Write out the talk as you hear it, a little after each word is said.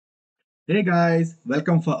Hey guys,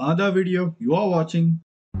 welcome for another video. You are watching.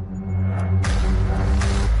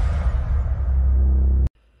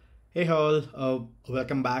 Hey all,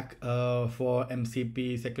 welcome back for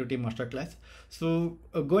MCP Security Masterclass.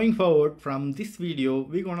 Going forward from this video,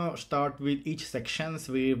 we're gonna start with each sections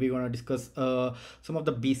where we're gonna discuss some of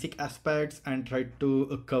the basic aspects and try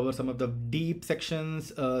to cover some of the deep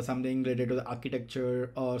sections, something related to the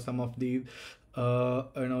architecture or some of the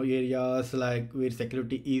areas like where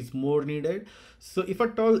security is more needed. So if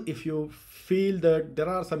at all, if you feel that there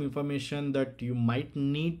are some information that you might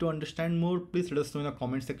need to understand more, please let us know in the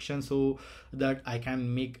comment section so that I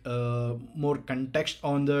can make more context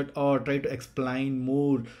on that or try to explain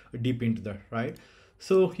more deep into that, right?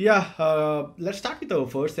 So yeah, let's start with our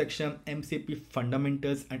first section, MCP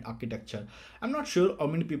fundamentals and architecture. I'm not sure how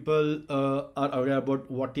many people are aware about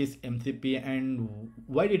what is MCP and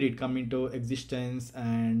why did it come into existence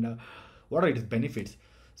and what are its benefits.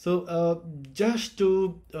 Just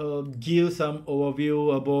to give some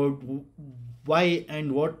overview about why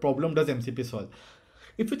and what problem does MCP solve.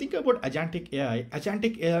 If you think about agentic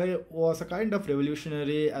AI was a kind of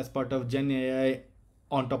revolutionary as part of Gen AI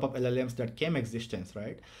on top of LLMs that came existence,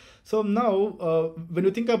 right? So now, when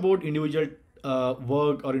you think about individual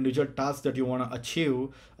work or individual tasks that you wanna achieve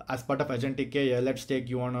as part of agentic AI, let's take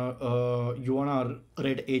you wanna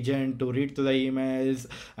read agent to read to the emails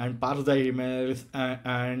and parse the emails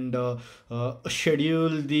and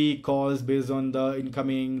schedule the calls based on the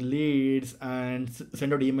incoming leads and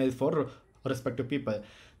send out emails for respective people.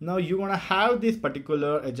 Now you want to have this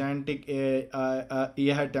particular agentic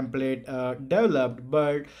AI template developed,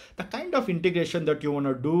 but the kind of integration that you want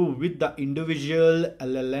to do with the individual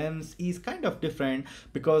LLMs is kind of different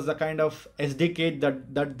because the kind of SDK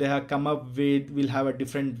that they have come up with will have a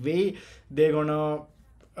different way they're gonna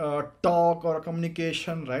talk or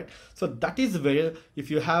communication, right? So that is where if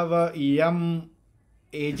you have a EM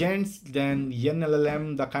agents, then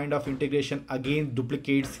NLLM, the kind of integration again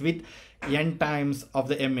duplicates with n times of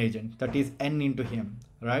the M agent, that is n into him,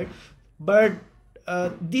 right? But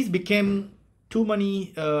this became too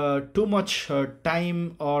much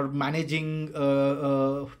time or managing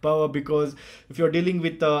power, because if you're dealing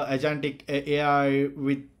with agentic AI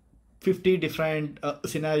with 50 different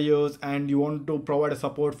scenarios and you want to provide a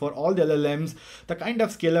support for all the LLMs, the kind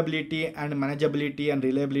of scalability and manageability and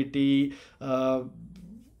reliability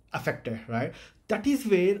affected, right? That is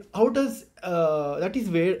where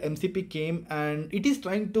MCP came, and it is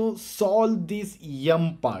trying to solve this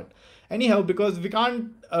yum part anyhow, because we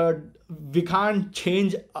can't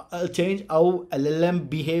change how LLM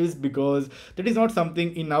behaves, because that is not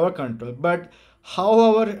something in our control. But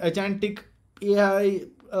how our agentic AI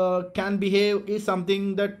can behave is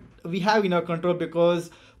something that we have in our control,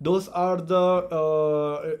 because those are the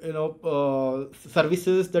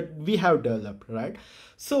services that we have developed, right?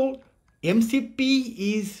 So MCP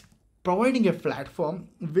is providing a platform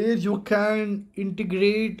where you can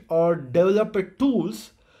integrate or develop a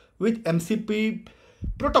tools with MCP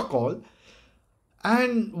protocol,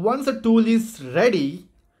 and once a tool is ready,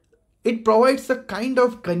 it provides a kind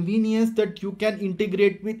of convenience that you can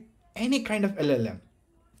integrate with any kind of LLM.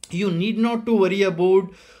 You need not to worry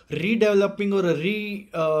about redeveloping or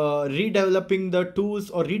redeveloping the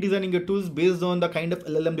tools or redesigning the tools based on the kind of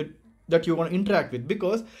LLM that you want to interact with,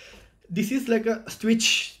 because this is like a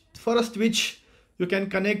switch. For a switch, you can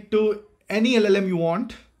connect to any LLM you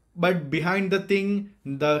want, but behind the thing,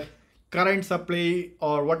 the current supply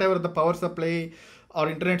or whatever the power supply or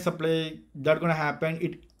internet supply that gonna happen,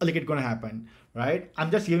 it gonna happen, right?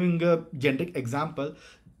 I'm just giving a generic example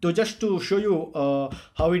to show you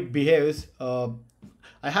how it behaves.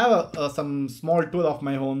 I have some small tool of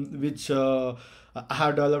my own which I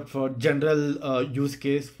have developed for general use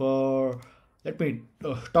case for. Let me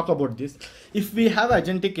talk about this. If we have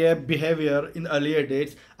agentic AI behavior in earlier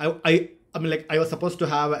dates, I mean, like, I was supposed to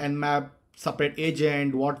have an nmap separate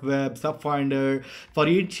agent, what web, subfinder. For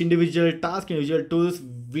each individual task, individual tools,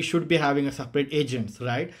 we should be having a separate agents,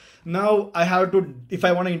 right? Now I have to, if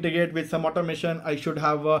I want to integrate with some automation, I should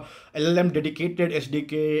have a LLM dedicated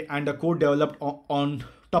SDK and a code developed on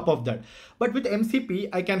top of that. But with MCP,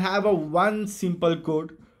 I can have a one simple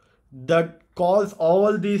code that calls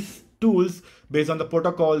all these tools based on the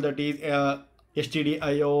protocol, that is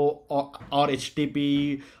HTTIO or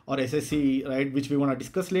HTTP or SSE, right, which we want to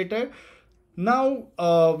discuss later. Now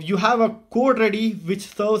you have a code ready which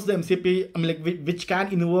serves the MCP, I mean, like, which can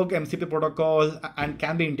invoke MCP protocol and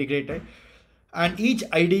can be integrated. And each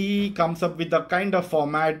IDE comes up with a kind of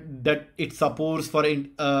format that it supports for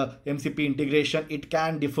MCP integration. It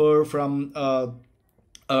can differ from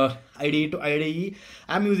IDE to IDE.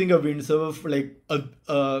 I'm using a Windsurf. Like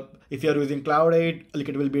if you're using Cloud 8, like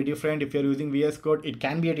it will be different. If you're using VS Code, it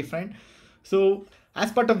can be a different. So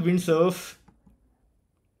as part of Windsurf,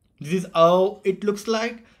 this is how it looks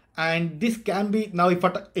like. And this can be now, if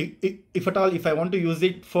at all, if I want to use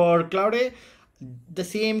it for Cloud 8, the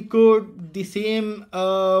same code, the same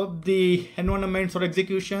the environments or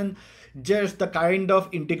execution, just the kind of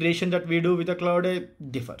integration that we do with the Cloud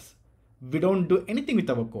differs. We don't do anything with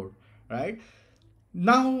our code, right?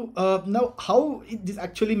 Now how this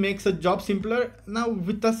actually makes a job simpler. Now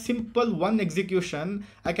with a simple one execution,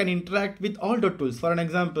 I can interact with all the tools. For an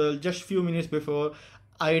example, just few minutes before,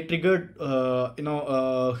 I triggered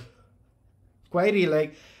query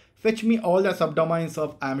like fetch me all the subdomains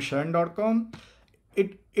of amsharan.com.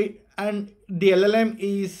 It and the LLM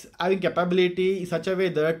is having capability in such a way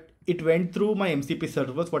that it went through my MCP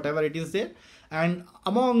servers, whatever it is there, and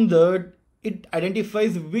among that it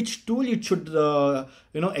identifies which tool it should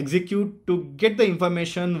execute to get the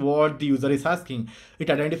information what the user is asking. It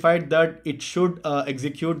identified that it should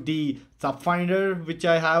execute the subfinder which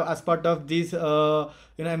I have as part of this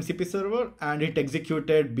MCP server, and it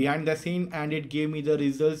executed behind the scene and it gave me the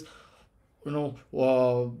results,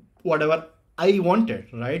 whatever I wanted,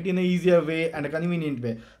 right, in a easier way and a convenient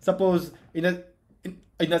way. Suppose in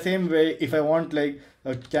the same way, if I want like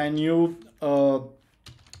can you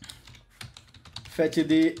fetch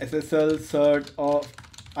the SSL cert of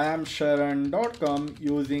iamsharan.com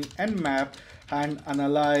using nmap and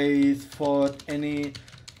analyze for any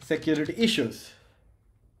security issues.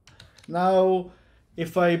 Now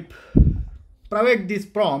if I provide this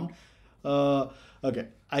prompt, okay,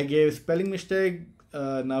 I gave spelling mistake.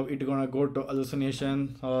 Now it's gonna go to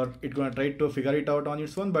hallucination, or it's gonna try to figure it out on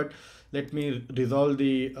its own, but let me resolve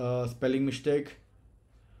the spelling mistake.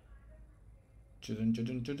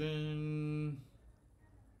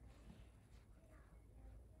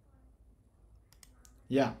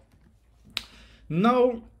 Yeah.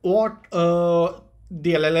 Now what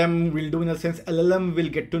the LLM will do, in a sense, LLM will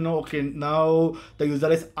get to know, okay, now the user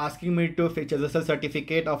is asking me to fetch SSL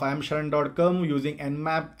certificate of iamsharan.com using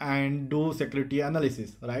nmap and do security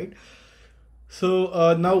analysis, right?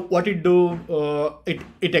 So now what it do,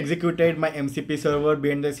 it executed my MCP server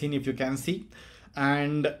behind the scene, if you can see,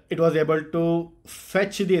 and it was able to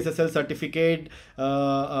fetch the SSL certificate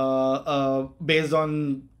based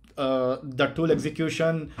on the tool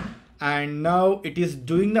execution, and now it is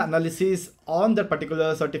doing the analysis on that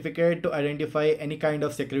particular certificate to identify any kind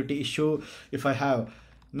of security issue if I have.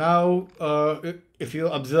 Now if you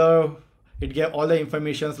observe, it gave all the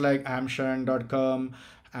informations like amsharan.com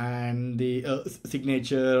and the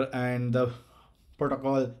signature and the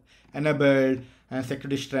protocol enabled and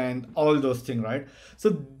security strength, all those things, right?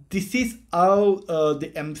 So this is how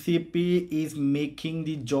the MCP is making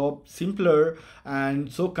the job simpler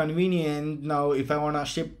and so convenient. Now if I want to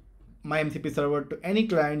ship my MCP server to any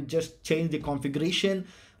client, just change the configuration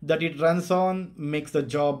that it runs on, makes the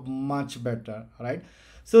job much better, right?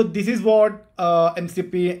 So this is what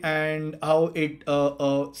MCP and how it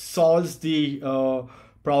solves the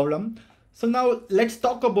problem. So now let's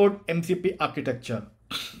talk about MCP architecture.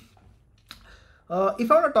 If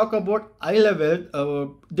I want to talk about eye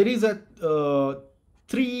level, there is a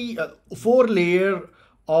 4 layer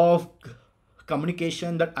of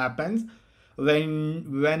communication that happens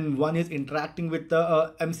when one is interacting with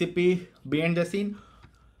the MCP behind the scene.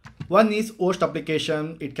 One is host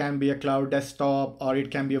application. It can be a cloud desktop, or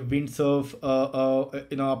it can be a Windsurf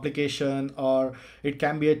application, or it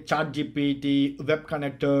can be a chat GPT web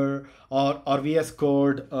connector, or VS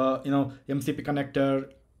Code MCP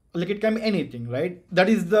connector. Like it can be anything, right? That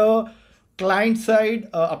is the client side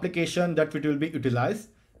application that it will be utilized.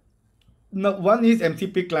 Now one is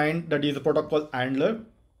MCP client, that is a protocol handler,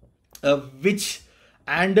 which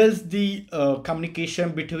handles the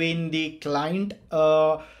communication between the client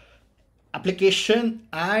application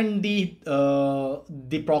and the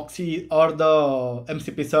proxy or the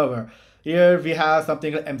MCP server. Here we have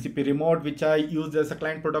something like MCP remote, which I use as a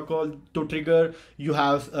client protocol to trigger. You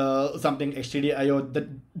have something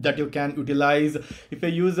HTTP that you can utilize. If you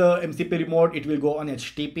use a MCP remote, it will go on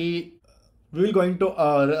HTTP. We will going to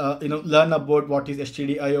learn about what is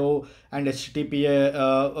HTTP and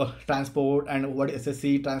HTTP transport and what is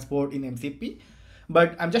SSC transport in MCP.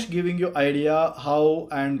 But I'm just giving you idea how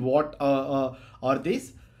and what are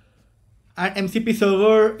these. And MCP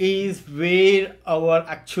server is where our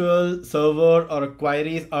actual server or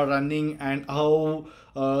queries are running, and how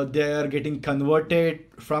they are getting converted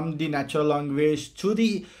from the natural language to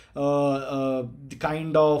the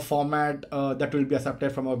kind of format that will be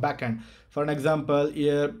accepted from our backend. For an example,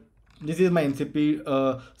 here this is my MCP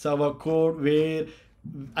server code where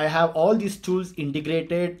I have all these tools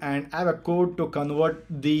integrated, and I have a code to convert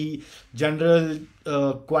the general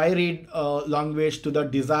queried language to the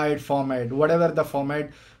desired format, whatever the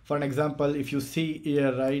format. For an example, if you see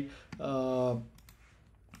here, right,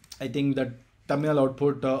 I think that terminal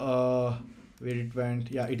output, where it went,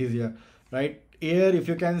 yeah, it is here, right here. If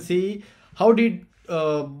you can see, how did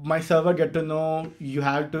my server get to know you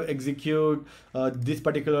have to execute this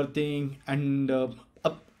particular thing, and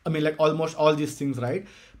I mean, like almost all these things, right?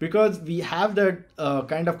 Because we have that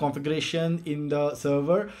kind of configuration in the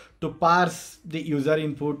server to parse the user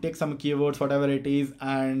input, take some keywords, whatever it is,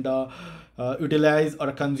 and utilize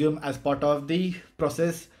or consume as part of the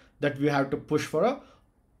process that we have to push for a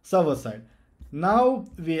server side. Now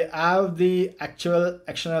we have the actual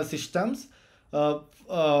external systems, or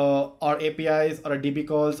APIs or a DB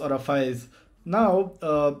calls or a files. Now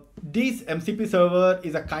this MCP server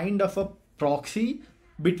is a kind of a proxy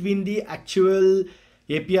between the actual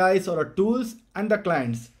APIs or tools and the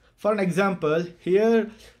clients. For an example,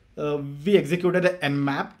 here we executed an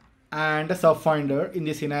nmap and a subfinder in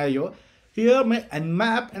this scenario. Here my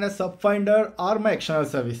nmap and a subfinder are my external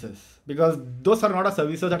services, because those are not a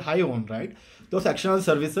services that I own, right? Those external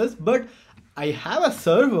services, but I have a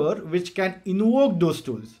server which can invoke those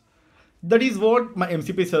tools. That is what my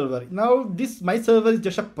MCP server. Now this my server is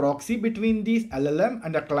just a proxy between these LLM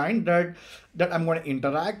and the client that I'm going to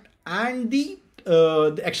interact, and the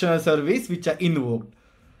external service which are invoked.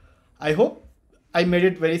 I hope I made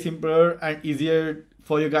it very simpler and easier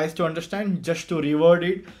for you guys to understand. Just to reword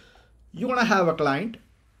it, you're gonna have a client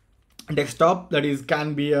desktop, that is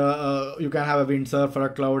can be you can have a Windsurf or a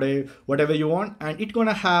Cloud, whatever you want, and it's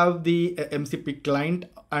gonna have the MCP client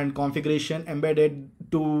and configuration embedded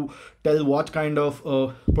to tell what kind of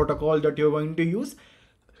protocol that you're going to use.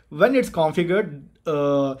 When it's configured,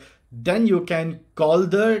 then you can call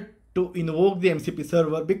the to invoke the MCP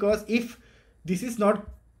server, because if this is not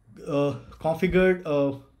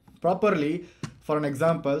configured properly, for an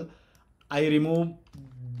example, I remove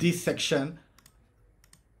this section,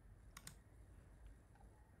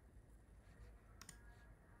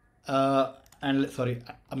 and sorry,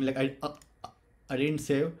 I'm like I didn't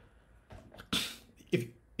save. If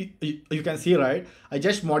you can see, right, I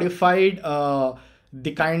just modified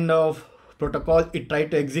the kind of protocol it tried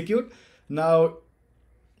to execute. Now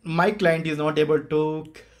my client is not able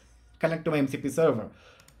to connect to my MCP server.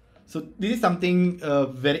 So this is something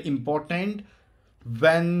very important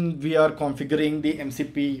when we are configuring the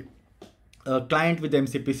MCP client with the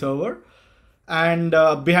MCP server. And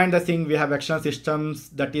behind the scene, we have external systems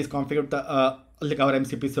that is configured like our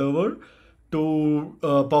MCP server to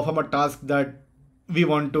perform a task that we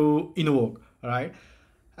want to invoke, right?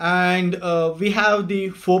 And we have the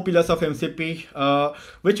 4 pillars of MCP,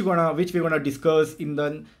 which we're gonna discuss in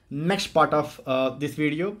the next part of this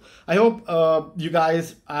video. I hope you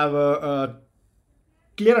guys have a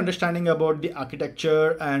clear understanding about the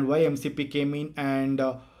architecture and why MCP came in, and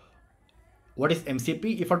what is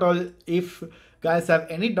MCP. If at all, if guys have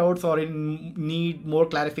any doubts or need more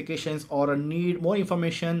clarifications or need more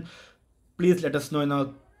information, please let us know in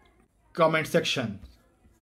the comment section.